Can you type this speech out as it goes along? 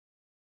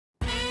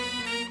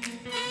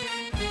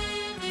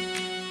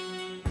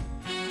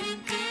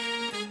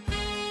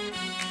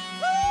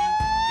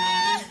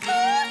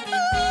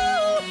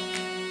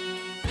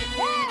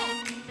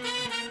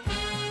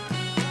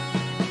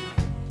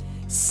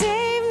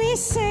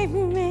save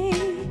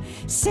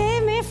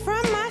me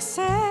from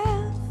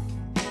myself.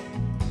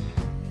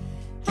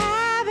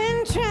 I've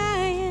been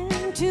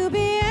trying to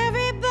be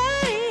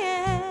everybody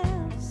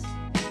else.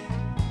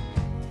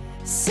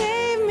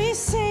 Save me,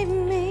 save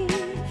me,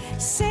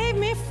 save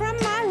me from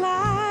my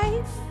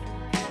life.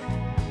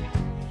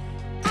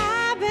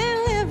 I've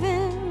been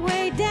living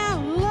way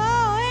down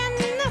low and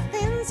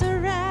nothing's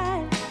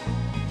right.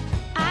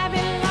 I've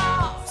been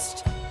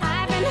lost,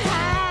 I've been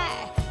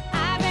high,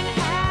 I've been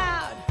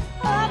out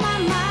of my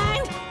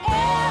mind.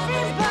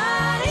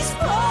 Everybody's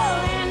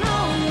pouring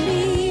on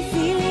me,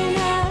 feeling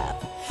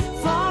up,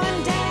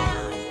 falling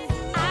down.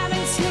 I've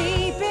been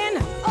sleeping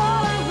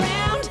all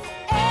around.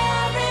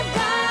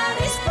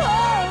 Everybody's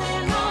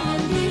pouring on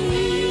me,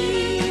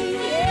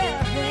 yeah,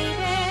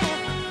 baby.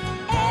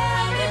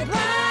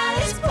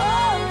 Everybody's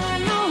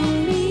pouring on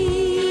me.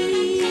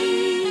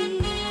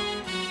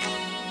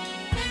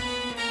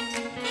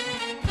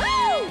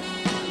 Woo!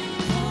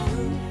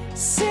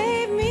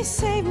 Save me,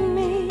 save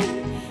me,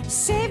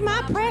 save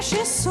my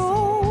precious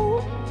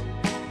soul.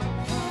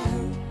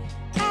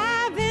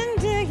 I've been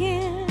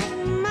digging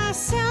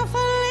myself a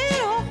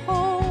little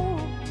hole.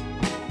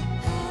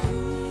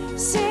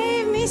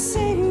 Save me,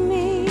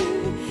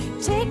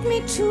 take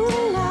me to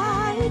the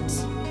light.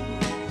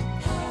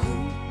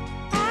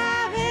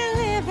 I've been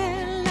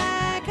living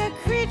like a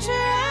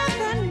creature of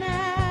the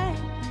night.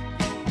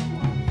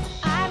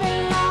 I've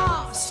been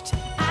lost,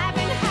 I've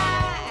been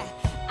high,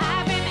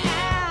 I've been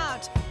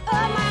out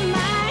of my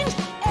mind.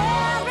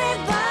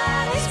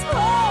 Everybody's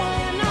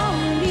pouring on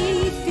me,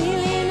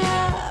 feeling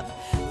up,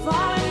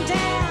 falling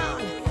down.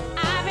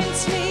 I've been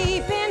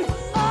sleeping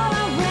all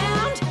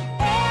around.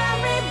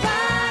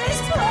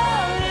 Everybody's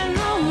pouring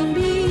on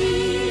me,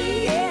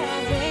 yeah,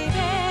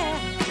 baby.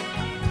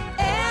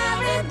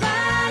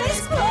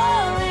 Everybody's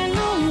pouring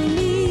on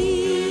me.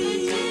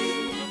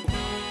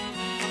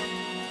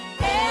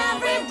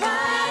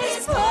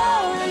 Everybody's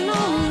pouring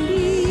on me.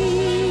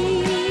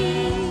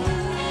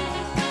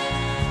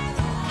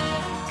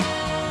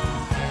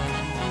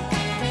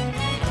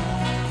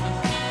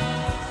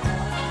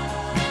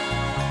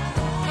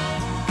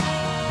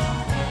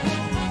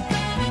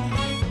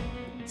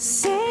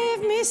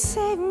 Save me,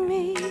 save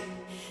me,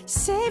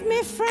 save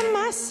me from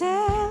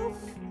myself.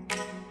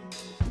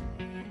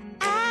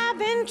 I've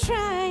been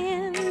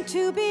trying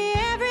to be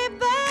every